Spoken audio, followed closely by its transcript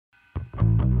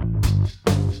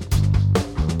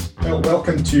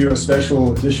welcome to a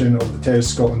special edition of the TES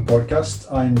Scotland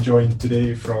podcast. I'm joined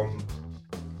today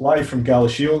live from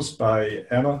Galashiels by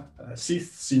Emma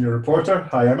Seath, senior reporter.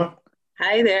 Hi, Emma.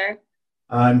 Hi there.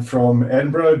 And from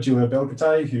Edinburgh, Julia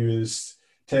Belgatai, who is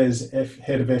TES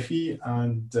head of FE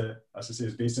and, as I say,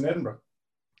 is based in Edinburgh.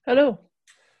 Hello.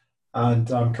 And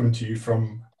I'm coming to you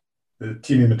from the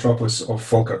teeming metropolis of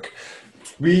Falkirk.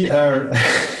 We're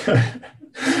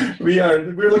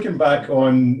looking back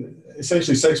on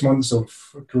essentially 6 months of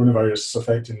coronavirus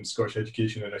affecting Scottish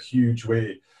education in a huge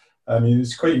way. I mean,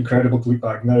 it's quite incredible to look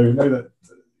back now that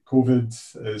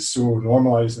COVID is so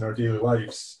normalised in our daily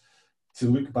lives, to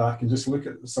look back and just look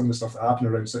at some of the stuff that happened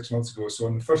around 6 months ago. So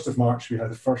on the 1st of March, we had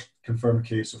the first confirmed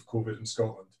case of COVID in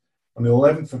Scotland. On the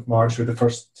 11th of March, we had the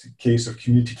first case of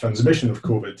community transmission of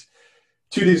COVID.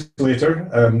 2 days later,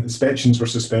 inspections were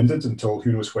suspended until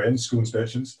who knows when, school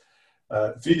inspections.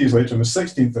 3 days later, on the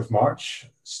 16th of March,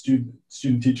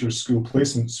 student teachers' school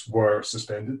placements were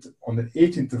suspended. On the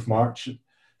 18th of March, it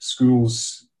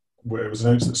was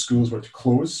announced that schools were to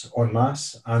close en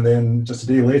masse, and then just a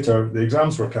day later, the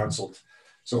exams were cancelled.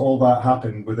 So all that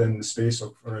happened within the space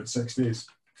of around 6 days.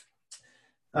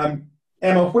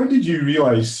 Emma, when did you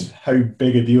realise how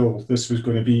big a deal this was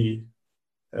going to be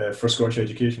for Scottish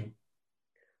education?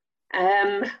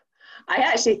 I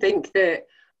actually think that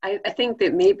I think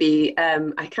that maybe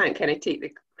I can't kind of take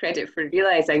the credit for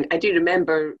realising. I do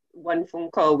remember one phone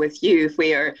call with you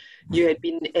where you had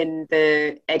been in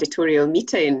the editorial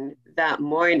meeting that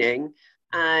morning,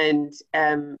 and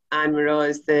Anne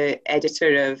Moroz, the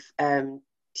editor of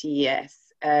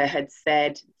TES, had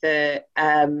said that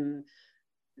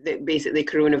basically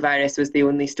coronavirus was the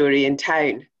only story in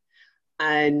town.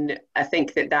 And I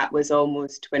think that was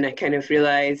almost when I kind of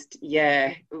realised,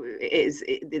 the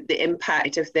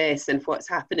impact of this and what's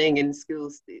happening in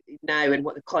schools now and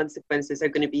what the consequences are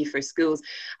going to be for schools.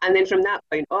 And then from that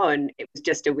point on, it was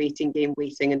just a waiting game,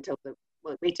 waiting until they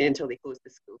closed the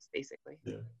schools, basically.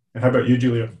 Yeah. And how about you,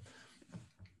 Julia?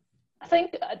 I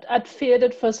think I'd feared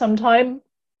it for some time,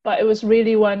 but it was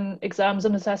really when exams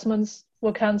and assessments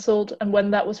were cancelled and when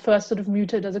that was first sort of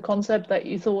mooted as a concept that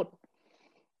you thought,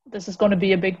 this is going to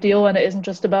be a big deal, and it isn't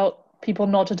just about people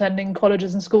not attending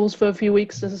colleges and schools for a few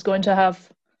weeks. This is going to have,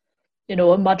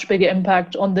 a much bigger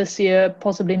impact on this year,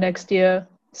 possibly next year,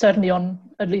 certainly on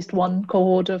at least one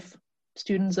cohort of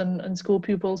students and school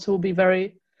pupils who will be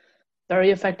very, very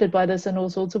affected by this in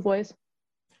all sorts of ways.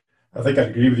 I think I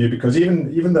agree with you, because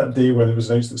even that day when it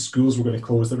was announced that schools were going to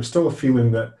close, there was still a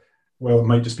feeling that, well, it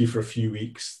might just be for a few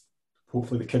weeks.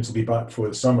 Hopefully the kids will be back before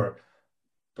the summer.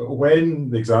 But when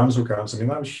the exams were cancelled, I mean,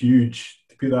 that was huge.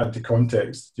 To put that into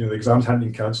context, the exams hadn't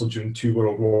been cancelled during 2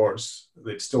 world wars.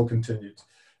 They'd still continued.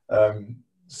 And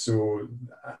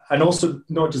also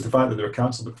not just the fact that they were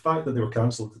cancelled, but the fact that they were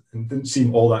cancelled and didn't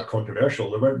seem all that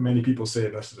controversial. There weren't many people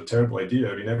saying this is a terrible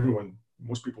idea. I mean,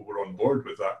 most people were on board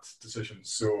with that decision.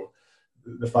 So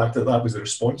the fact that that was the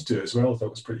response to it as well, I thought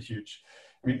was pretty huge.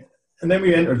 I mean, and then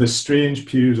we entered this strange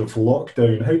period of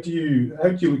lockdown. How do you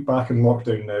look back on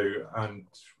lockdown now, and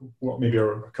what maybe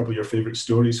are a couple of your favourite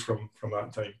stories from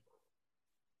that time?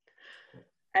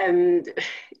 I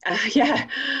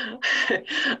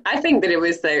think that it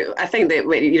was I think that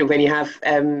when you have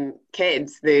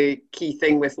kids, the key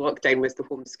thing with lockdown was the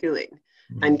homeschooling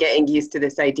and getting used to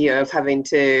this idea of having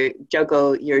to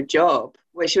juggle your job,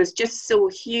 which was just so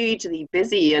hugely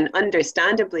busy and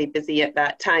understandably busy at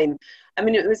that time. I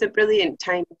mean, it was a brilliant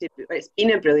time. It's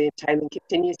been a brilliant time and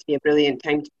continues to be a brilliant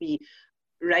time to be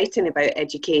writing about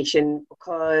education,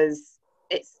 because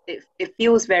it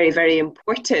feels very, very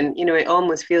important. It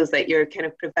almost feels like you're kind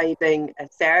of providing a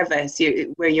service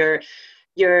where you're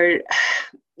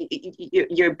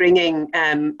bringing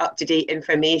up-to-date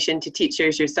information to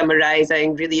teachers. You're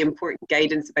summarising really important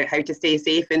guidance about how to stay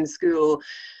safe in school,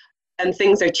 and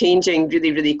things are changing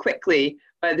really, really quickly.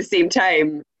 But at the same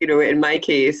time, in my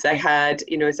case, I had,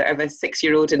 sort of a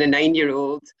 6-year-old and a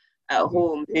 9-year-old at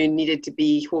home who needed to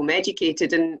be home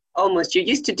educated, and almost you're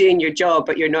used to doing your job,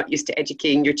 but you're not used to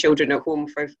educating your children at home.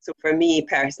 So for me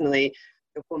personally,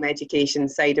 the home education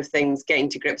side of things, getting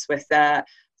to grips with that,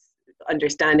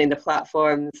 understanding the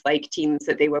platforms like Teams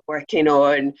that they were working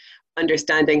on,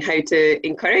 understanding how to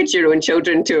encourage your own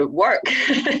children to work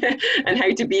and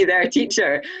how to be their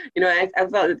teacher. I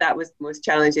felt that was the most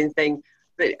challenging thing.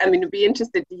 But I mean, I'd be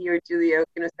interested to hear, Julia,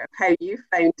 sort of how you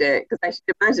found it, because I should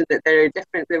imagine that there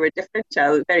were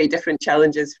very different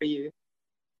challenges for you.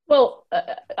 Well,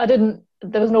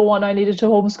 there was no one I needed to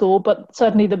homeschool, but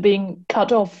certainly the being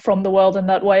cut off from the world in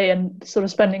that way and sort of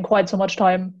spending quite so much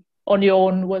time on your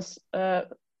own was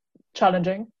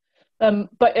challenging.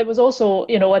 But it was also,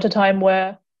 at a time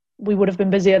where we would have been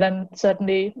busier than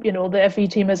certainly, the FE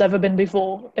team has ever been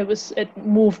before. It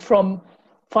moved from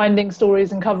finding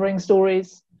stories and covering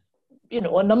stories,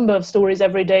 a number of stories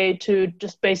every day, to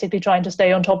just basically trying to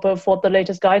stay on top of what the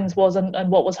latest guidance was and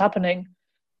what was happening.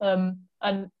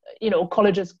 And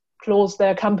colleges closed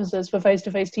their campuses for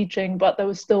face-to-face teaching, but there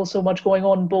was still so much going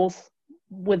on, both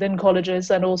within colleges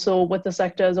and also with the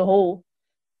sector as a whole.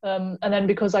 And then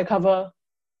because I cover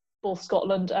both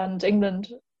Scotland and England,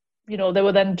 there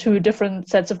were then 2 different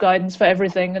sets of guidance for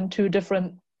everything, and 2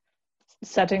 different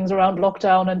settings around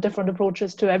lockdown and different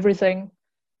approaches to everything,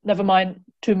 never mind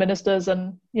 2 ministers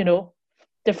and,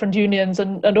 different unions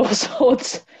and all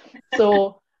sorts.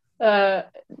 So there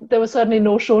was certainly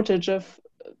no shortage of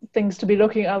things to be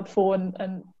looking out for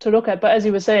and to look at. But as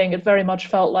you were saying, it very much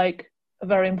felt like a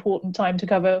very important time to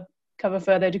cover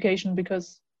further education,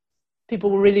 because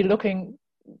people were really looking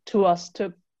to us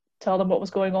to tell them what was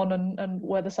going on and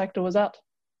where the sector was at.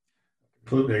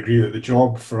 Completely agree that the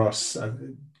job for us,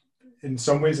 in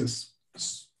some ways,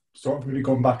 it's sort of maybe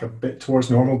gone back a bit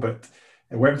towards normal, but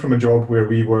it went from a job where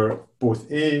we were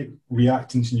both A,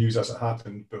 reacting to news as it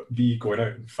happened, but B, going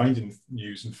out and finding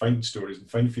news and finding stories and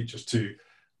finding features too.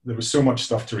 There was so much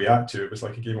stuff to react to. It was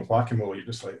like a game of whack-a-mole. You're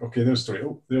just like, okay, there's a story.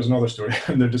 Oh, there's another story.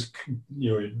 And they're just,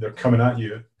 they're coming at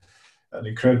you at an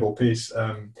incredible pace.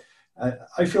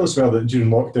 I feel as well that during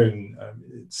lockdown,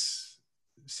 it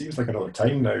seems like another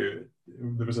time now.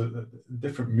 There was a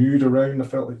different mood around. I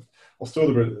felt like,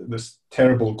 although this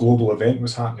terrible global event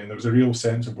was happening, there was a real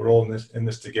sense of we're all in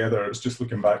this together. I was just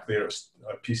looking back there at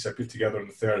a piece I put together on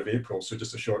the 3rd of April, so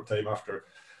just a short time after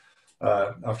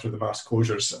the mass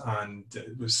closures, and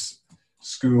it was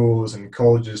schools and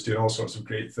colleges doing all sorts of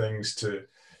great things to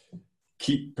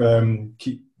keep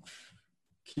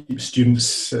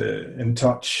students in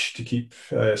touch, to keep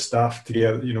staff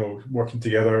together, working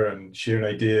together and sharing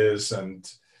ideas.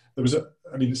 And there was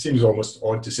it seems almost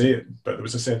odd to say it, but there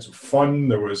was a sense of fun.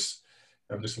 There was,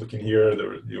 I'm just looking here, there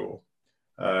were,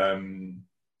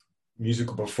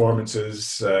 musical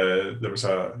performances. There was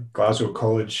a Glasgow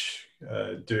college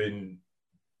doing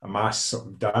a mass sort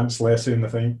of dance lesson, I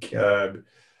think.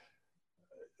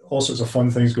 All sorts of fun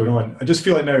things going on. I just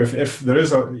feel like now, if there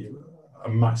is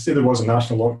say there was a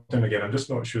national lockdown again, I'm just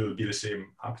not sure there'd be the same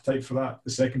appetite for that the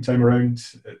second time around.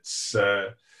 It's,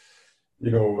 I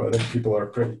think people are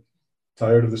pretty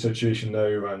tired of the situation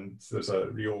now, and there's a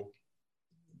real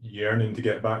yearning to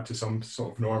get back to some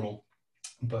sort of normal.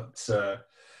 But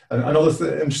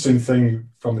another interesting thing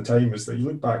from the time is that you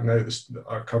look back now at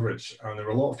our coverage, and there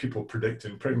were a lot of people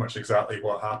predicting pretty much exactly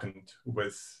what happened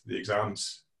with the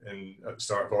exams at the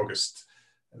start of August.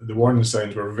 The warning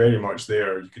signs were very much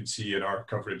there. You could see in our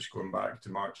coverage going back to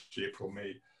March, April,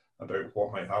 May about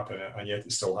what might happen, and yet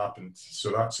it still happened.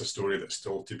 So that's a story that's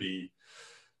still to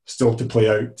play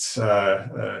out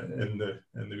in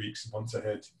the weeks and months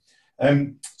ahead.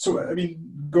 So,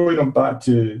 going on back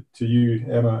to you,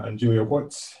 Emma and Julia,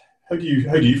 how do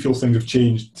you feel things have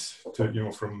changed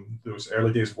from those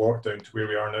early days of lockdown to where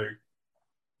we are now?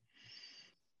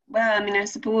 Well, I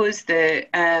suppose that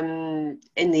in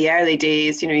the early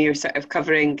days, you're sort of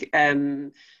covering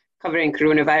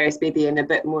coronavirus maybe in a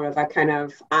bit more of a kind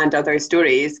of and other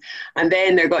stories. And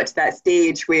then there got to that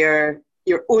stage where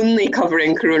you're only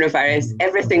covering coronavirus.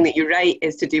 Everything that you write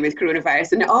is to do with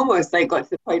coronavirus. And it almost got to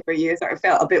the point where you sort of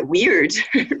felt a bit weird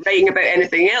writing about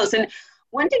anything else. And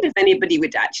wondered if anybody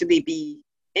would actually be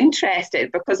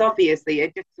interested, because obviously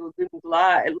it just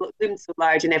loomed so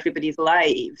large in everybody's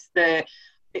lives.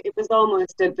 It was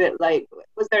almost a bit like,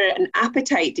 was there an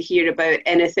appetite to hear about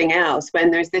anything else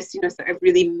when there's this, sort of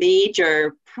really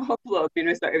major problem,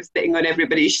 sort of sitting on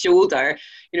everybody's shoulder?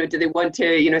 Do they want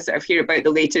to, sort of hear about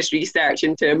the latest research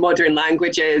into modern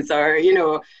languages, or,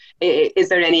 is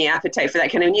there any appetite for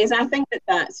that kind of news? And I think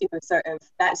that's,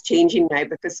 that's changing now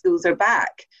because schools are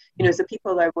back, so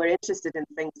people are more interested in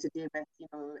things to do with,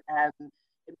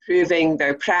 improving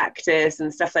their practice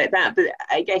and stuff like that. But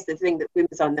I guess the thing that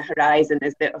looms on the horizon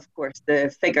is that, of course,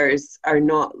 the figures are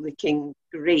not looking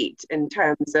great in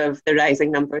terms of the rising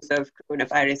numbers of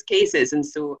coronavirus cases. And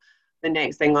so the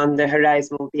next thing on the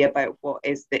horizon will be about what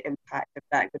is the impact of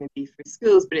that going to be for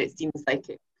schools. But it seems like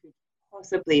it could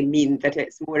possibly mean that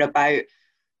it's more about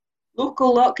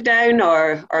local lockdown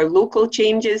or local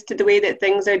changes to the way that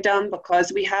things are done,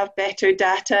 because we have better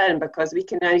data and because we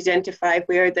can identify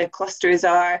where the clusters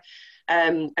are.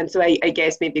 And so I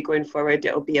guess maybe going forward,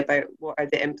 it'll be about what are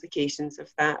the implications of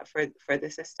that for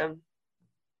the system.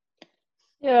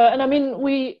 Yeah, and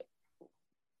we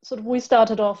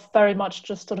started off very much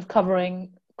just sort of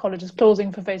covering colleges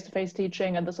closing for face-to-face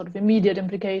teaching and the sort of immediate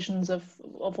implications of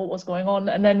what was going on.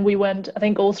 And then we went, I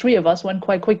think all three of us went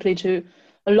quite quickly to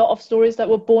a lot of stories that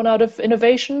were born out of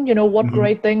innovation. You know, what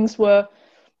great things were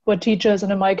teachers,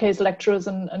 and in my case, lecturers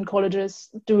and colleges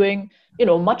doing, you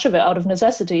know, much of it out of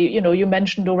necessity. You know, you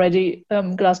mentioned already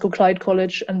Glasgow Clyde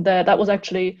College, and that was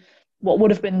actually what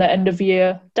would have been the end of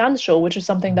year dance show, which is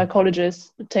something that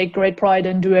colleges take great pride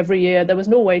in, do every year. There was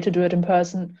no way to do it in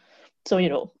person. So, you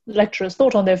know, lecturers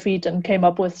thought on their feet and came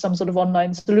up with some sort of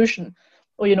online solution.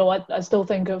 Or, you know, I still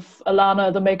think of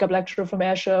Alana, the makeup lecturer from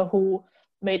Ayrshire, who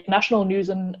made national news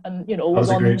and you know, was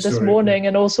on This Morning,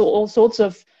 and also all sorts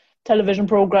of television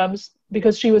programs,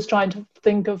 because she was trying to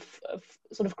think of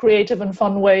sort of creative and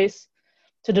fun ways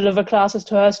to deliver classes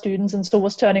to her students, and so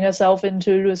was turning herself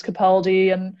into Lewis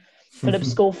Capaldi and Philip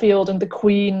Schofield and the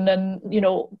Queen and, you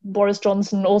know, Boris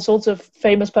Johnson, all sorts of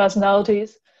famous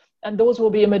personalities. And those will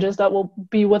be images that will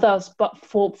be with us. But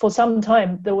for some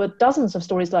time, there were dozens of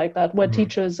stories like that, where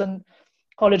teachers and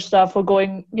college staff were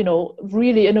going, you know,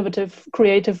 really innovative,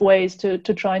 creative ways to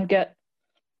try and get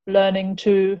learning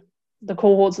to the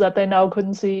cohorts that they now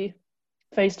couldn't see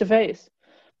face to face.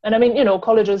 And I mean, you know,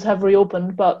 colleges have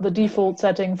reopened, but the default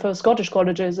setting for Scottish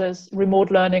colleges is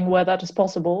remote learning where that is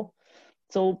possible.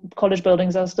 So college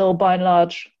buildings are still, by and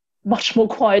large, much more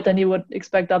quiet than you would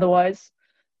expect otherwise.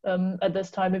 At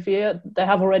this time of year, there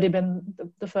have already been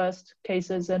the first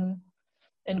cases in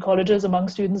colleges among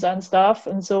students and staff.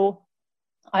 And so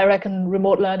I reckon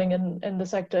remote learning in the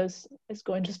sector is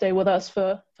going to stay with us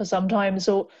for some time.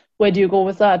 So where do you go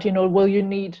with that? You know, will you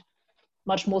need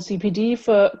much more CPD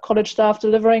for college staff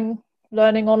delivering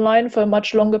learning online for a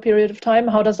much longer period of time?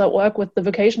 How does that work with the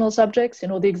vocational subjects? You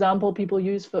know, the example people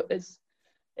use is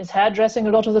hairdressing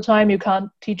a lot of the time. You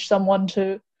can't teach someone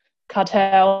to cut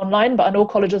hair online, but I know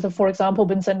colleges have, for example,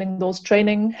 been sending those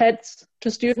training heads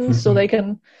to students so they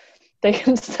can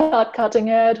start cutting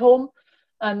hair at home.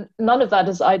 And none of that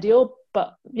is ideal,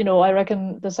 but, you know, I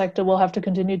reckon the sector will have to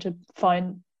continue to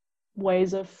find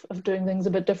ways of doing things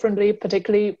a bit differently,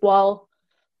 particularly while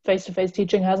face-to-face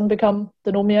teaching hasn't become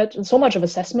the norm yet. And so much of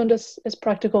assessment is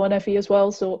practical in FE as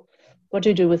well. So what do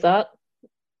you do with that?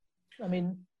 I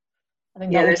mean, I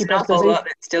think that will keep us busy. There's an awful lot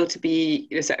that's still to be,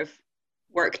 you know, sort of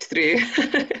worked through.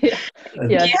 Do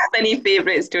you have any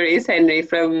favourite stories, Henry,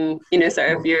 from, you know,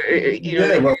 sort of your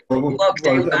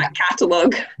lockdown back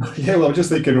catalogue? Yeah, well, I'm just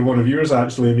thinking of one of yours,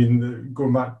 actually. I mean,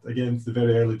 going back again to the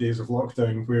very early days of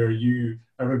lockdown, where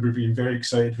I remember being very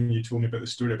excited when you told me about the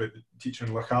story about the teacher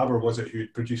in Lochaber, was it, who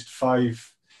had produced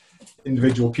 5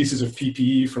 individual pieces of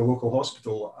PPE for a local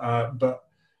hospital.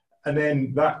 And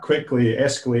then that quickly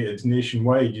escalated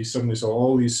nationwide. You suddenly saw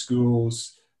all these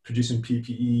schools producing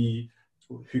PPE,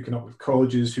 hooking up with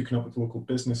colleges, hooking up with local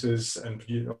businesses, and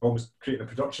almost creating a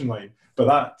production line. But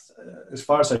that, as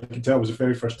far as I can tell, was the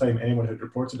very first time anyone had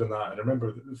reported on that. And I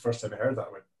remember the first time I heard that,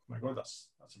 I went, oh my God, that's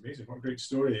amazing. What a great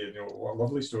story. And, you know, what a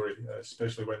lovely story,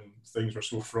 especially when things were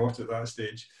so fraught at that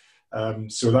stage.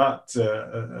 So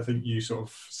that, I think you sort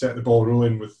of set the ball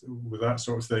rolling with that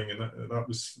sort of thing, and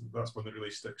that's one that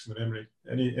really sticks in the memory.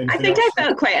 I think else? I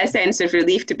felt quite a sense of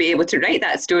relief to be able to write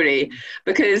that story,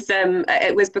 because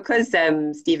it was because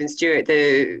Stephen Stewart,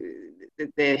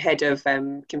 the head of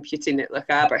computing at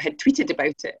Lochaber, had tweeted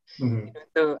about it.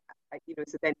 So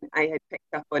then I had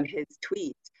picked up on his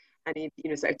tweet. And he'd, you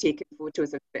know, sort of taken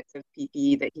photos of bits of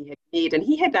PPE that he had made. And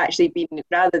he had actually been,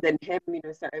 rather than him, you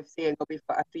know, sort of saying, oh, we've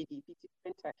got a 3D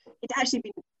printer, he'd actually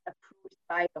been approached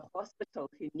by the hospital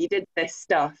who needed this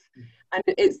stuff. And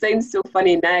it sounds so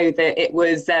funny now that it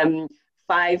was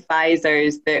 5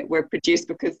 visors that were produced,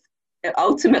 because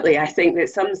ultimately I think that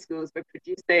some schools were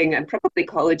producing, and probably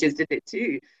colleges did it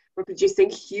too, were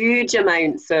producing huge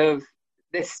amounts of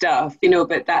this stuff, you know,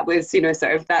 but that was, you know,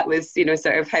 sort of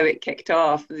how it kicked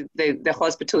off. The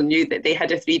hospital knew that they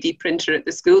had a 3D printer at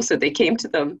the school, so they came to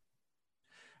them.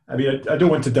 I mean, I don't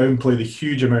want to downplay the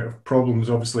huge amount of problems,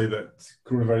 obviously, that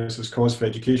coronavirus has caused for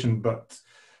education, but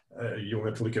you only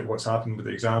have to look at what's happened with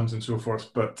the exams and so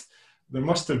forth. But there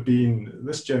must have been,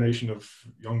 this generation of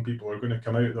young people are going to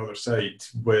come out the other side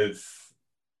with,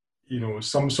 you know,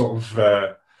 some sort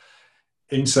of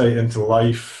insight into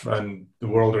life and the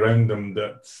world around them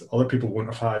that other people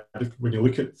won't have had. When you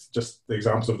look at just the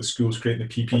examples of the schools creating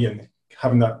the PP and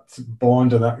having that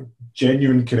bond and that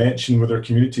genuine connection with their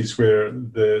communities, where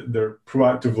they're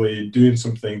proactively doing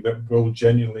something that will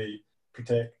genuinely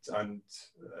protect and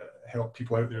help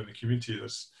people out there in the community,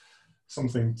 there's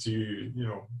something to, you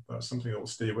know, that's something that will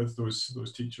stay with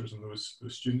those teachers and those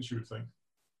students, you would think.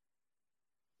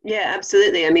 Yeah,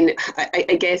 absolutely. I mean,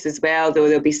 I guess as well, though,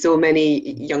 there'll be so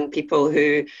many young people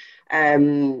who, I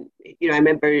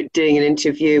remember doing an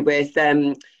interview with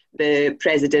the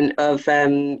president of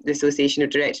the Association of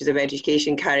Directors of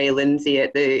Education, Carrie Lindsay,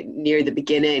 at the near the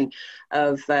beginning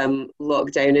of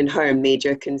lockdown, and her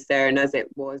major concern, as it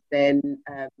was then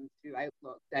throughout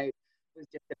lockdown, was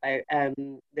just about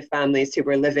the families who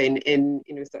were living in,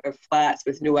 sort of flats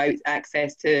with no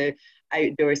access to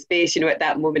outdoor space, at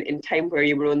that moment in time where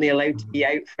you were only allowed to be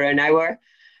out for an hour,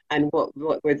 and what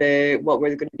were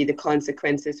going to be the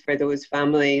consequences for those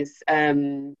families.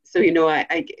 So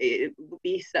it would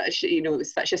be such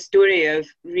a story of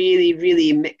really,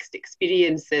 really mixed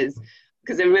experiences.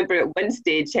 Because I remember at one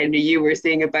stage, Henry, you were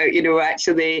saying about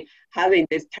actually having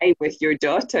this time with your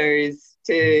daughters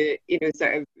to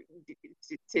sort of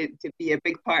to be a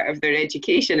big part of their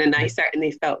education, and I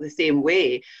certainly felt the same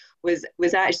way. Was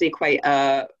actually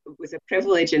was a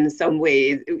privilege in some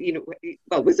ways.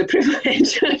 Well, was a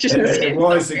privilege. It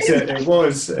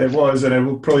was, and I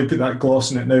will probably put that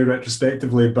gloss on it now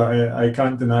retrospectively. But I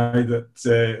can't deny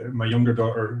that my younger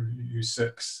daughter, who's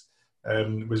 6,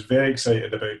 was very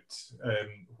excited about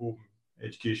home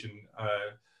education.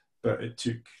 But it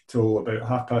took till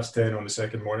about 10:30 on the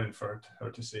second morning for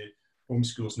her to say,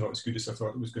 "Homeschool's not as good as I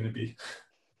thought it was going to be."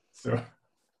 So.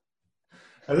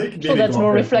 I think so that's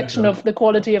more reflection of the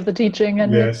quality of the teaching.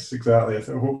 And yes, exactly. I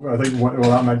think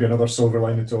that might be another silver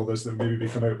lining to all this, that maybe we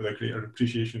come out with a greater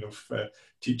appreciation of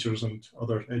teachers and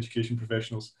other education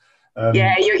professionals.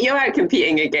 Yeah, you are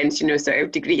competing against, sort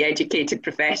of degree educated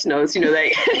professionals,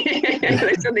 like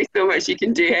there's only so much you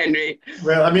can do, Henry.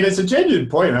 Well, I mean, it's a genuine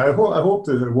point. I hope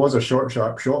that it was a short,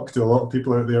 sharp shock to a lot of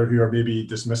people out there who are maybe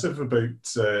dismissive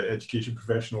about education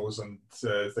professionals and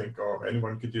think, oh,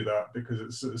 anyone could do that,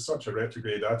 because it's such a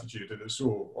retrograde attitude and it's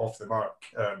so off the mark.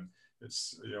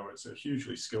 It's a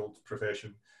hugely skilled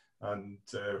profession, and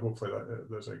hopefully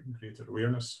there's a greater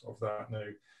awareness of that now.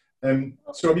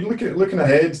 So I mean, looking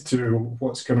ahead to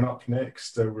what's coming up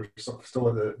next, we're sort of still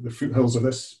at the foothills of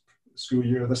this school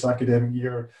year, this academic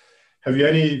year. Have you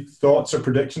any thoughts or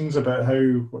predictions about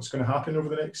what's going to happen over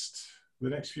the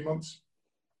next few months?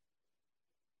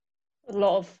 A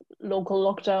lot of local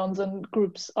lockdowns and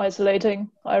groups isolating,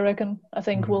 I reckon. I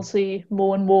think we'll see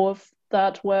more and more of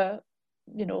that, where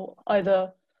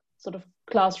either sort of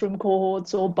classroom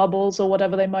cohorts or bubbles or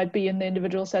whatever they might be in the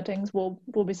individual settings will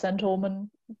be sent home and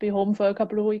be home for a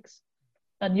couple of weeks.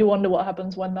 And you wonder what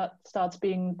happens when that starts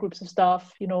being groups of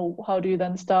staff. How do you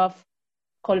then staff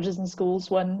colleges and schools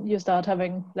when you start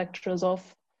having lecturers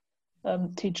off,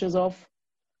 teachers off?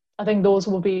 I think those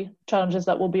will be challenges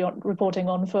that we'll be reporting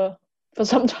on for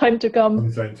some time to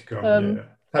come. Yeah.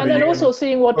 And then also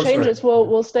seeing what changes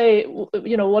will stay,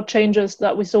 what changes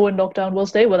that we saw in lockdown will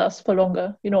stay with us for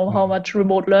longer. How much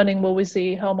remote learning will we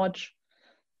see? How much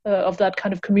of that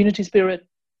kind of community spirit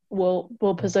will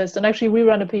persist? And actually, we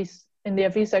ran a piece in the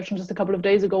FE section just a couple of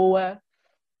days ago where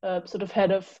sort of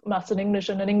head of maths and English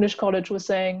in an English college was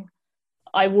saying,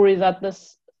 I worry that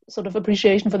this sort of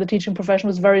appreciation for the teaching profession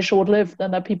was very short-lived,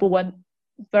 and that people went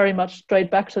very much straight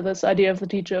back to this idea of the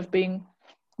teacher of being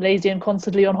lazy and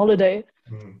constantly on holiday.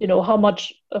 How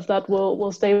much of that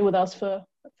will stay with us for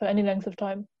any length of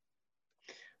time?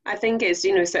 I think it's,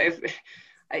 sort of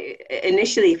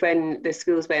initially when the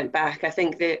schools went back, I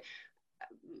think that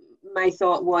my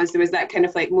thought was there was that kind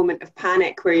of like moment of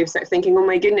panic where you're sort of thinking, oh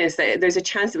my goodness, there's a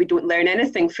chance that we don't learn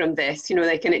anything from this, and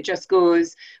it just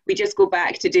goes, we just go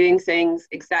back to doing things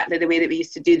exactly the way that we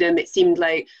used to do them. It seemed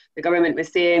like the government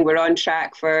was saying we're on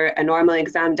track for a normal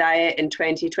exam diet in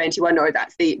 2021, or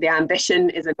that's the ambition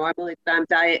is a normal exam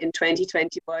diet in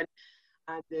 2021.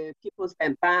 And the pupils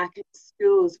went back, and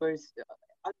schools were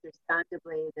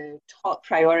understandably the top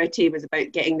priority was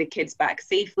about getting the kids back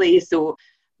safely. So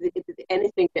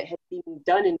anything that had been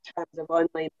done in terms of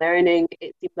online learning,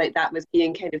 it seemed like that was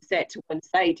being kind of set to one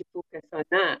side to focus on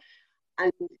that.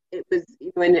 And it was,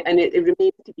 and it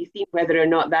remains to be seen whether or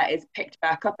not that is picked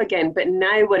back up again. But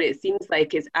now what it seems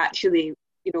like is actually,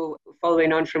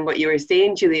 following on from what you were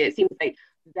saying, Julia, it seems like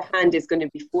the hand is going to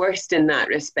be forced in that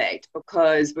respect,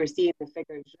 because we're seeing the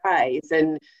figures rise,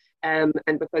 and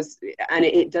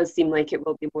it does seem like it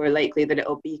will be more likely that it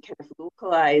will be kind of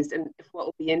localized. And what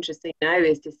will be interesting now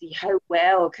is to see how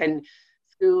well can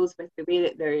schools, with the way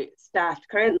that they're staffed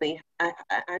currently,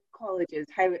 and colleges,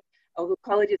 although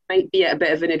colleges might be at a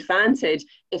bit of an advantage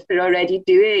if they're already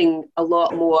doing a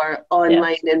lot more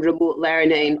online and remote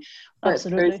learning. But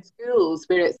Absolutely. For schools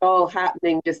where it's all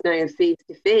happening just now face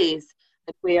to face,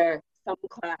 and where some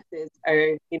classes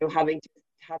are having to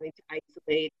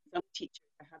isolate, some teachers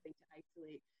are having to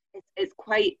isolate, it's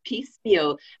quite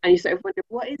piecemeal, and you sort of wonder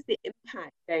what is the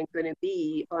impact then going to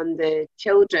be on the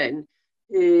children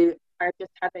who are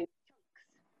just having chunks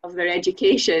of their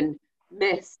education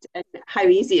missed, and how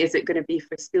easy is it going to be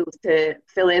for schools to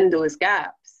fill in those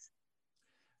gaps?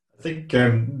 I think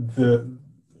a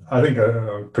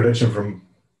prediction from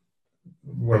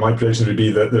one of my predictions would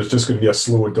be that there's just going to be a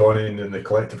slow dawning in the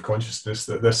collective consciousness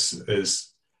that this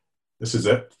is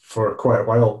it for quite a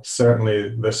while.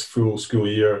 Certainly this full school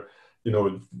year,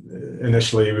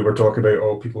 initially we were talking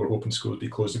about, people were hoping schools would be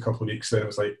closed a couple of weeks. Then it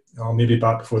was like, maybe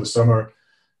back before the summer.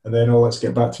 And then, let's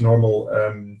get back to normal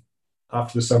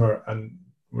after the summer. And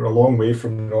we're a long way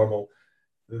from normal.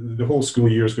 The whole school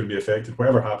year is going to be affected,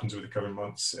 whatever happens over the coming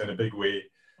months, in a big way.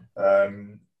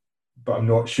 But I'm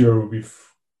not sure we've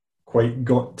quite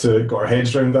got our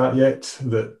heads around that yet,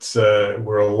 that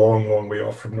we're a long, long way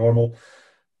off from normal.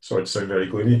 Sorry to sound very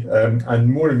gloomy. And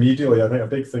more immediately, I think a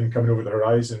big thing coming over the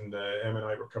horizon, Em and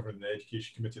I were covering the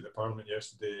Education Committee of the Parliament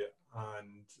yesterday,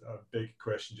 and a big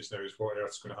question just now is what on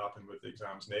earth's going to happen with the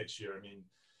exams next year. I mean,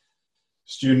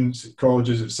 students at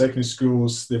colleges, at secondary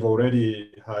schools, they've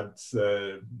already had,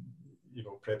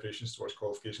 preparations towards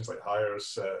qualifications like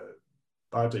Highers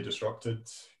badly disrupted.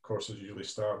 Courses usually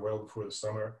start well before the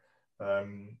summer.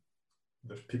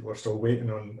 People are still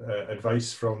waiting on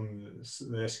advice from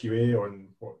the SQA on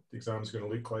what the exam is going to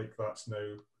look like. That's now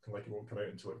looking like it won't come out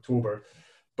until October.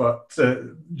 But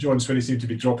John Swinney seemed to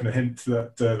be dropping a hint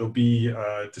that there'll be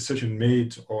a decision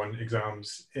made on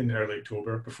exams in early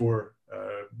October before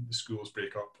the schools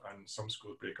break up, and some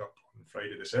schools break up on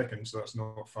Friday the 2nd, so that's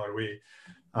not far away.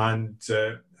 And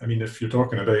if you're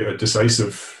talking about a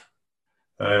decisive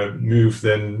move,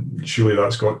 then surely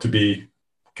that's got to be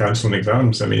cancelling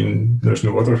exams. I mean, there's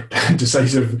no other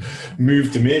decisive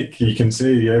move to make. You can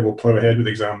say, we'll plough ahead with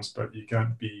exams, but you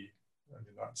can't be,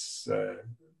 that's...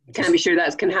 you can't be sure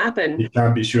that's going to happen. You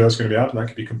can't be sure that's going to be happening. That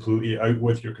could be completely out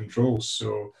with your control.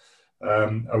 So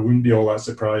I wouldn't be all that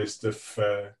surprised if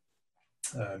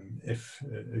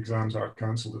exams are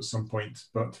cancelled at some point,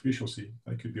 but we shall see.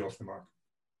 That could be off the mark.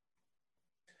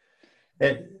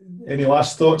 Any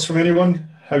last thoughts from anyone?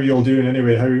 How are you all doing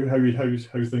anyway? How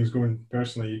are things going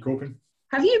personally? Are you coping?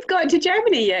 Have you got to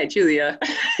Germany yet, Julia?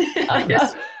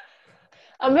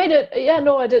 I made it. Yeah,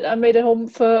 no, I did. I made it home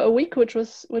for a week, which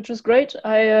was great.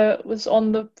 I was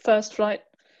on the first flight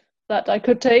that I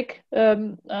could take,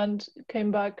 and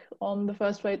came back on the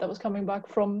first flight that was coming back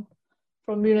from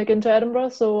Munich into Edinburgh.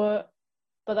 So,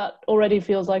 but that already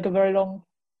feels like a very long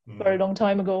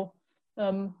time ago.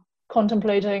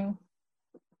 Contemplating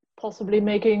possibly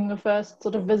making a first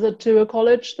sort of visit to a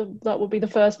college. That would be the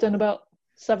first in about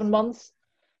 7 months.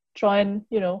 Try and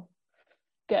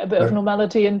get a bit of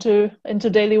normality into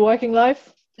daily working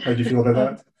life. How do you feel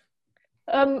about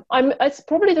that? It's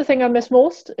probably the thing I miss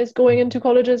most is going into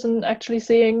colleges and actually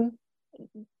seeing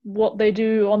what they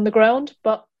do on the ground.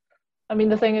 But I mean,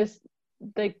 the thing is,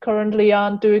 they currently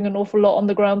aren't doing an awful lot on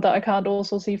the ground that I can't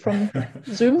also see from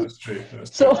Zoom. That's true.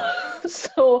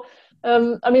 So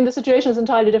I mean, the situation is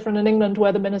entirely different in England,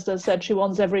 where the minister said she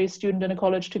wants every student in a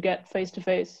college to get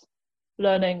face-to-face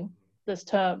learning this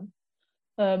term.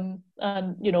 And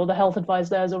the health advice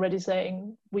there is already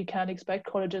saying we can't expect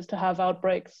colleges to have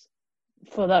outbreaks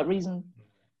for that reason.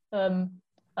 And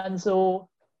so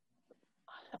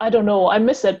I don't know, I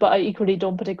miss it, but I equally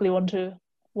don't particularly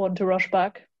want to rush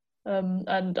back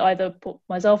and either put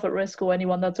myself at risk or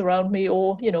anyone that's around me,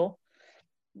 or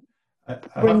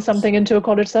bring something into a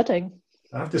college setting.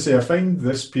 I have to say, I find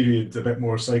this period a bit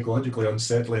more psychologically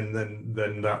unsettling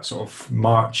than that sort of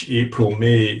March, April,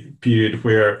 May period,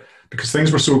 where, because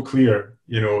things were so clear,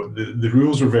 the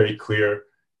rules were very clear.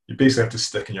 You basically have to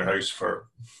stick in your house for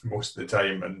most of the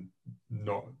time and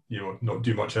not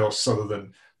do much else other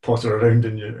than potter around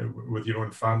with your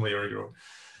own family or your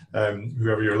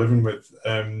whoever you're living with.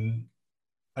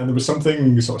 And there was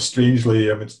something sort of strangely,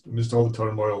 amidst all the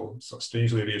turmoil, sort of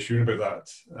strangely reassuring about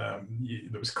that.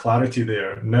 There was clarity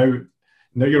there. Now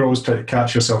you're always trying to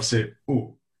catch yourself, say,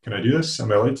 oh, can I do this?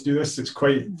 Am I allowed to do this? It's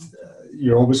quite,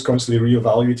 you're always constantly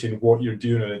reevaluating what you're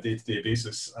doing on a day-to-day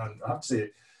basis. And I have to say,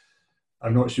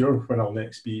 I'm not sure when I'll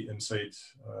next be inside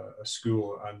a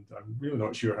school, and I'm really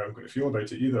not sure how I'm going to feel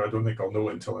about it either. I don't think I'll know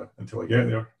until I get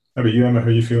there. How about you, Emma? How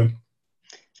are you feeling?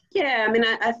 Yeah, I mean,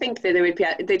 I think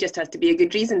that there just has to be a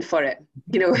good reason for it.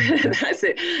 That's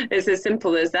it. It's as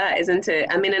simple as that, isn't it?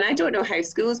 I mean, and I don't know how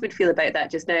schools would feel about that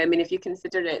just now. I mean, if you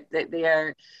consider it that they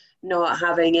are not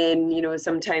having in,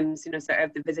 sometimes, sort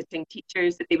of the visiting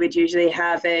teachers that they would usually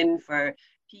have in for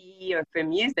PE or for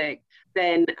music,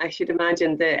 then I should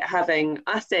imagine that having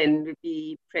us in would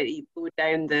be pretty low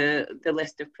down the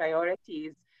list of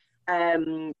priorities.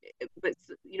 But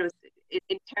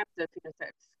in terms of sort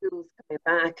of schools coming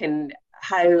back and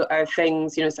how are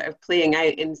things sort of playing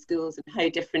out in schools and how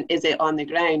different is it on the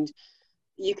ground,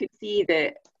 you could see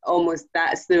that almost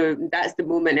that's the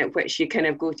moment at which you kind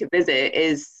of go to visit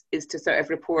is to sort of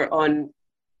report on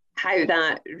how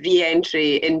that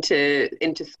re-entry into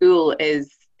school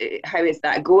is, how is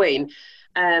that going.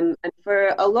 And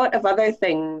for a lot of other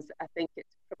things, I think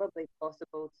it's probably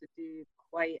possible to do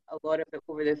quite a lot of it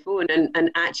over the phone.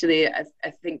 And actually, I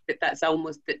think that's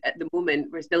almost, at the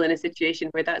moment, we're still in a situation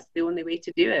where that's the only way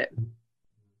to do it.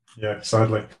 Yeah,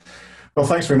 sadly. Well,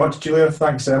 thanks very much, Julia.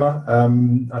 Thanks, Emma.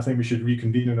 I think we should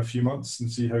reconvene in a few months and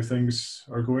see how things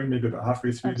are going, maybe about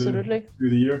halfway through the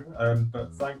year.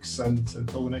 But thanks, and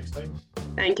until the next time.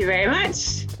 Thank you very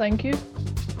much. Thank you.